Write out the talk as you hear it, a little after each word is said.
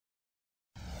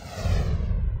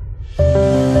Hey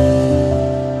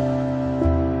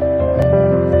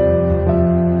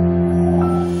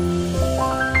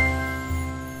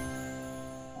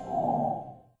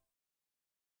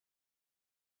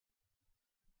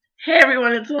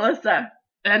everyone, it's Melissa.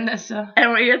 And Nessa.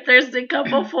 And we're your Thursday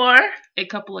couple for A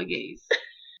Couple of Gays.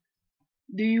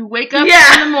 Do you wake up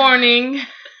in the morning?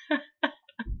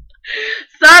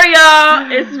 Sorry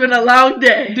y'all, it's been a long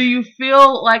day. Do you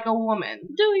feel like a woman?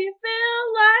 Do you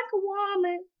feel like a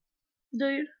woman? Do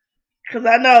you? Because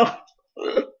I know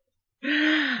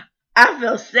I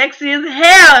feel sexy as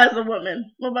hell as a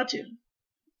woman. What about you?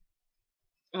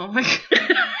 Oh my god.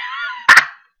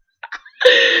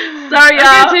 Sorry y'all.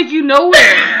 I can't take you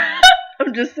nowhere.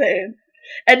 I'm just saying.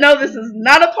 And no, this is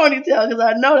not a ponytail because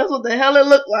I know that's what the hell it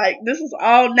looked like. This is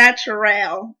all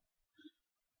natural.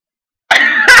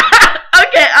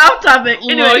 Okay, off topic.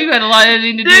 Anyway, well, you got a lot of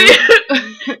editing to do.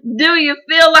 Do you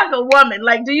feel like a woman?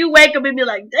 Like, do you wake up and be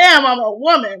like, damn, I'm a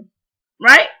woman?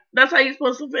 Right? That's how you're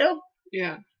supposed to feel?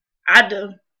 Yeah. I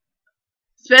do.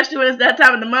 Especially when it's that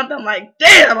time of the month. I'm like,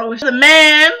 damn, I wish the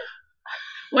man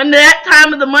when that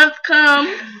time of the month comes.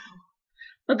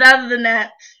 But other than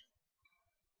that,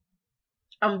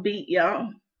 I'm beat,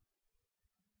 y'all.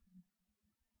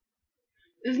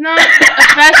 It's not a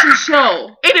fashion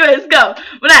show. Anyways, go.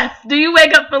 But do you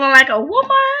wake up feeling like a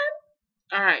woman?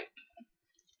 Alright.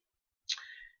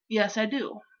 Yes, I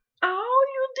do. Oh,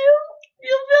 you do?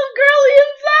 You feel girly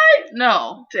inside?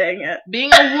 No. Dang it.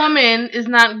 Being a woman is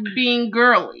not being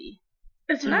girly.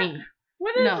 It's to not? me.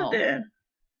 What is it then?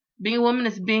 Being a woman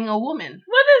is being a woman.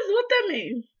 What that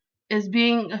mean? Is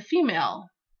being a female.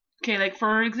 Okay, like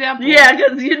for example. Yeah,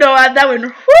 because you know that went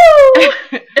whoo.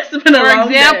 It's been a long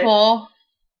day. For example,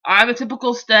 I'm a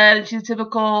typical stud and she's a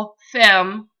typical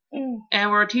femme,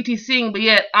 and we're TTCing, but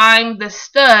yet I'm the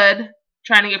stud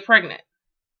trying to get pregnant.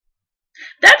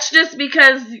 That's just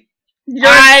because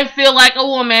I feel like a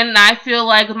woman, and I feel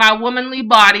like with my womanly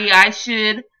body, I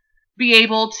should be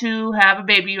able to have a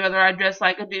baby whether I dress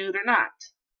like a dude or not.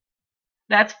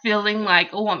 That's feeling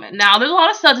like a woman. Now, there's a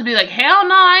lot of stuff to be like, hell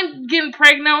no, I ain't getting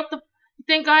pregnant. What the you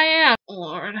think I am?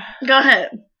 Lord. Go ahead.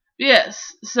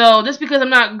 Yes. So, just because I'm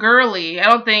not girly, I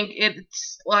don't think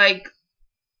it's like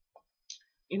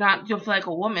you don't feel like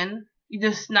a woman. You're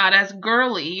just not as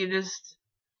girly. You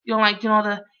don't like all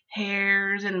the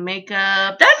hairs and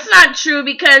makeup. That's not true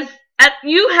because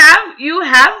you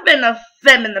have been a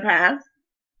femme in the past.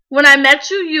 When I met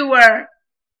you, you weren't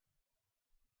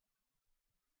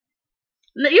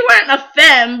a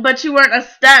femme, but you weren't a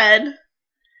stud.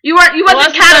 You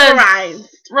wasn't categorized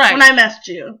when I met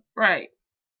you. Right.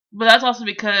 But that's also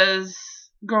because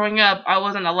growing up, I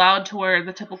wasn't allowed to wear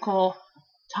the typical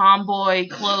tomboy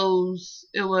clothes.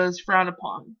 It was frowned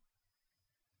upon.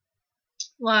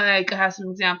 Like, I have some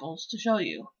examples to show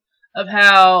you of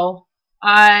how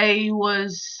I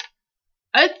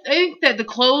think that the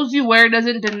clothes you wear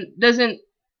doesn't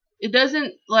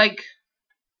like,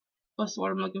 what's the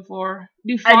word I'm looking for?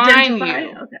 Define you.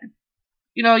 Okay.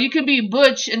 You know, you can be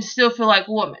butch and still feel like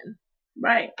a woman.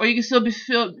 Right. Or you can still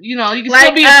still be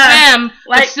a femme,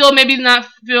 but still maybe not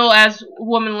feel as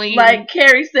womanly. Like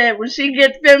Carrie said, when she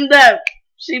gets femmed up,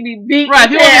 she be beat. Right,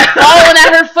 people be following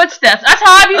at her footsteps. That's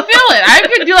how I be feeling. I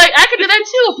could do that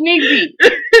too if need be.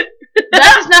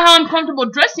 That's just not how I'm comfortable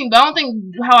dressing, but I don't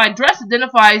think how I dress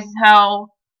identifies that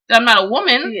I'm not a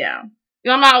woman. Yeah. You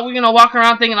know, I'm not walking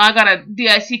around thinking I got a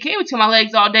DICK between my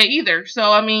legs all day either.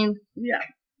 So I mean, yeah.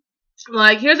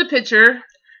 Like, here's a picture.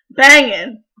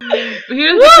 Banging.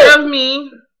 Here's a picture of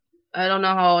me. I don't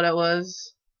know how old I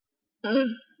was.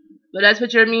 But that's a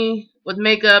picture of me with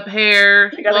makeup,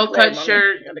 hair, low-cut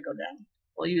shirt. You gotta go down.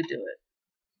 Well, you do it.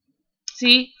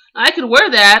 See, I could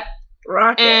wear that.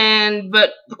 Rock it.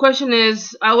 But the question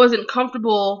is, I wasn't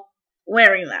comfortable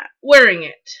wearing that. Wearing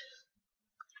it.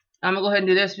 I'm gonna go ahead and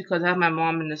do this because I have my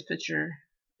mom in this picture,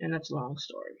 and that's a long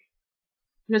story.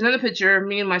 Here's another picture of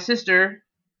me and my sister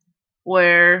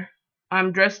where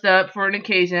I'm dressed up for an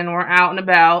occasion. We're out and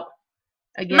about.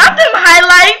 Again. Not them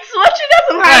highlights. What you got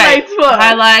some highlights for?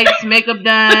 Highlights, makeup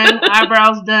done,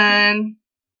 eyebrows done,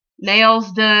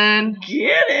 nails done.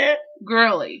 Get it.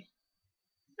 Girly.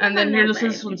 And then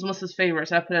this one's Melissa's favorite,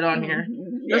 so I put it on here.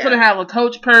 Yeah. This one I have a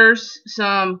Coach purse,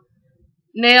 some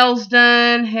nails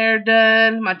done, hair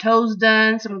done, my toes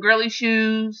done, some girly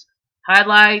shoes,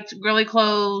 highlights, girly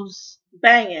clothes.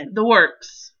 Banging. The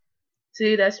works.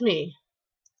 See, that's me.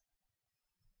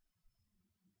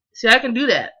 See, I can do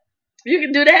that. You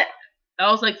can do that? I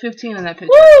was like 15 in that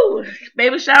picture. Woo!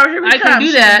 Baby shower, here we come. I can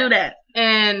do that.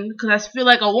 And because I feel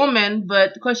like a woman,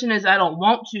 but the question is I don't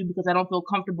want to because I don't feel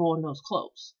comfortable in those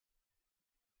clothes.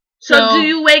 So do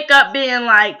you wake up being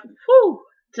like, whew,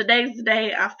 today's the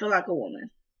day I feel like a woman.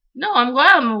 No, I'm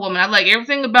glad I'm a woman. I like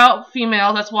everything about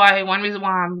females. That's why one reason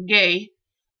why I'm gay.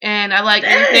 And I like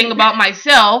everything about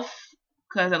myself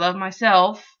because I love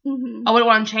myself. Mm-hmm. I wouldn't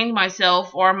want to change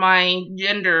myself or my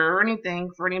gender or anything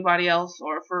for anybody else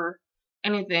or for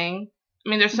anything. I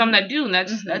mean, there's some that do, and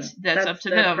that's up to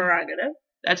their them. Prerogative.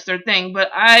 That's their thing.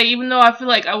 But even though I feel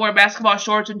like I wear basketball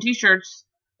shorts and t-shirts,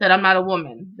 that I'm not a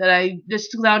woman. That I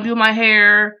just because I don't do my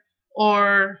hair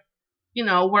or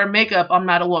wear makeup, I'm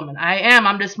not a woman. I am.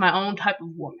 I'm just my own type of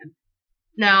woman.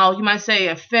 Now, you might say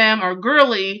a femme or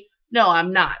girly. No,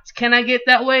 I'm not. Can I get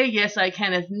that way? Yes, I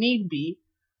can if need be.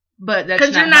 But that's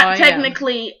because not you're not how I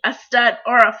technically a stud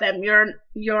or a femme.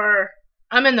 You're.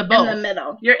 I'm in the both. In the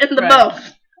middle. You're in the Right.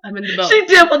 both. I'm in the both. She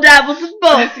dibble dabbles in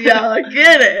both, y'all. I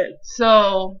get it.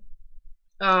 So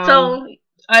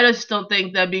I just don't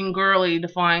think that being girly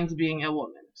defines being a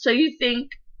woman. So you think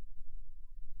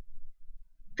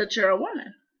that you're a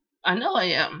woman? I know I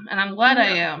am, and I'm glad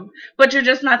I am. But you're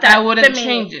just not that. I wouldn't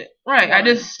change it. Right. Woman. I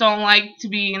just don't like to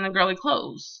be in the girly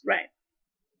clothes. Right.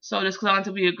 So just because I want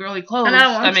to be a girly clothes, and I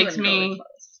don't want that makes me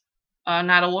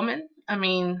not a woman. I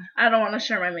mean, I don't want to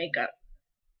share my makeup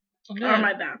okay. or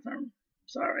my bathroom.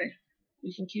 Sorry.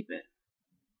 We can keep it.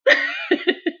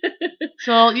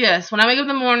 So yes, when I wake up in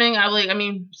the morning,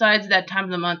 besides that time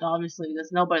of the month, obviously,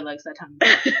 because nobody likes that time of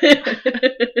the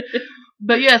month.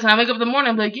 But yes, when I wake up in the morning,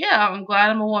 I'm like, yeah, I'm glad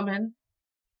I'm a woman.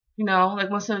 Like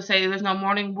most of them say, there's no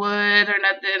morning wood or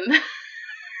nothing.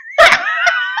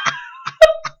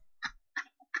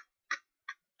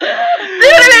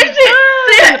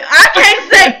 I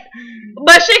can't say,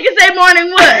 but she can say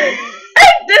morning wood.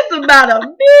 Ain't this about a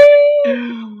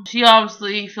bitch? She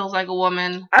obviously feels like a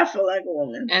woman. I feel like a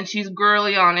woman. And she's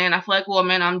girly on it. And I feel like a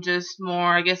woman. I'm just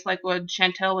more, I guess, like what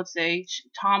Chantel would say,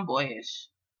 tomboyish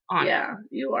on it. Yeah,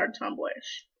 you are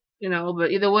tomboyish.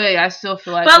 But either way, I still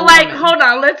feel like. But a like, woman. hold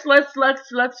on,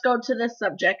 let's go to this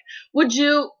subject. Would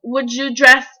you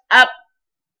dress up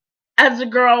as a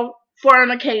girl for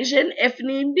an occasion if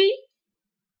need be?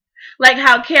 Like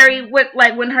how Carrie went,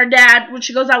 like when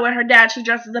she goes out with her dad, she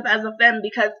dresses up as a femme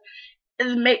because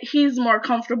he's more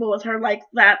comfortable with her like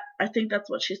that. I think that's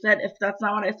what she said. If that's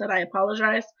not what I said, I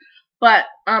apologize. But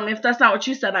if that's not what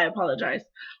you said, I apologize.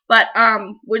 But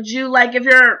would you like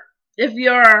if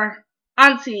your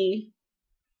auntie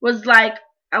was like,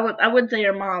 I would say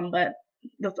your mom, but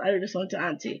I just went to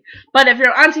auntie. But if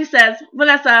your auntie says,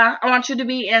 Vanessa, I want you to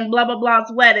be in blah blah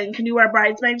blah's wedding, can you wear a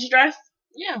bridesmaid's dress?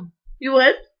 Yeah. You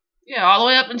would? Yeah, all the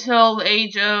way up until the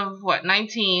age of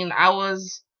 19, I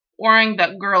was wearing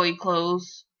that girly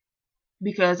clothes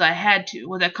because I had to.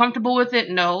 Was I comfortable with it?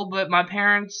 No, but my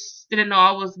parents didn't know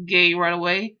I was gay right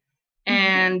away,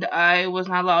 and I was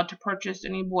not allowed to purchase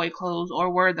any boy clothes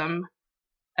or wear them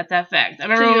at that fact. I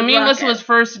remember when me and Nessa was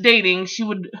first dating, she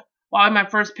would buy my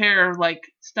first pair of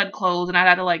stud clothes, and I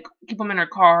had to keep them in her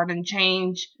car and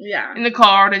change in the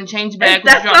car and change back.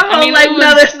 That's a whole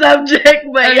another subject,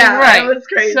 but yeah, right. That was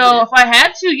crazy. So if I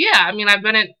had to, yeah, I've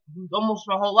done it almost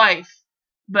my whole life.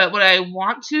 But would I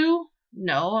want to?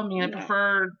 No. I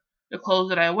prefer the clothes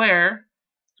that I wear.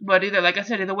 But either way,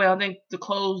 I don't think the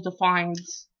clothes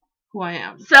defines who I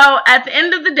am. So at the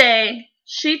end of the day,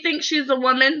 she thinks she's a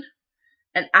woman,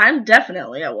 and I'm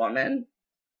definitely a woman.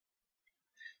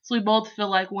 So we both feel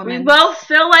like women. We both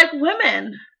feel like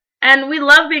women. And we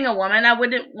love being a woman. I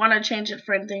wouldn't want to change it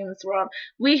for anything in this world.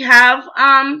 We have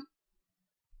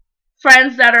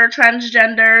friends that are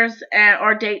transgenders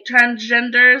or date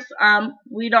transgenders.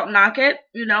 We don't knock it.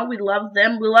 We love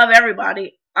them. We love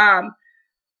everybody. And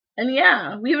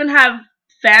yeah, we even have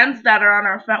fans that are on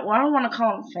our fan. Well, I don't want to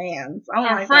call them fans. I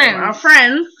don't our friends. Our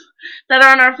friends that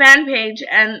are on our fan page,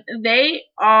 and they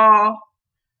all,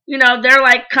 they're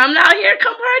like, come out here,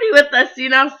 come party with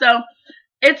us, So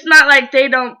it's not like they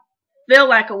don't feel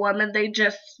like a woman. They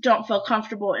just don't feel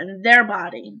comfortable in their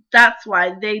body. That's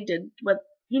why they did what,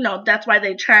 that's why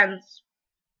they trans.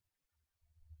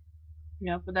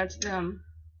 Yeah, but that's them.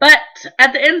 But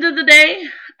at the end of the day,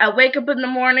 I wake up in the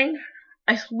morning.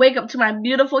 I wake up to my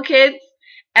beautiful kids.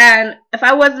 And if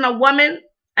I wasn't a woman,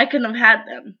 I couldn't have had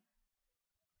them.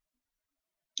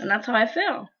 And that's how I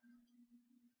feel.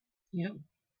 Yeah.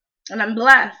 And I'm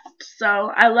blessed. So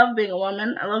I love being a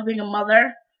woman. I love being a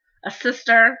mother, a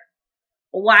sister,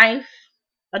 a wife,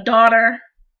 a daughter.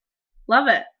 Love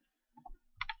it.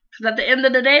 Because at the end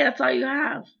of the day, that's all you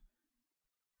have.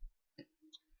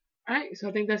 Alright, so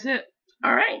I think that's it.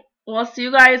 Alright. We'll see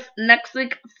you guys next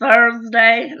week,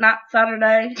 Thursday, not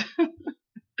Saturday.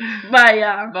 Bye,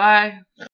 y'all. Bye.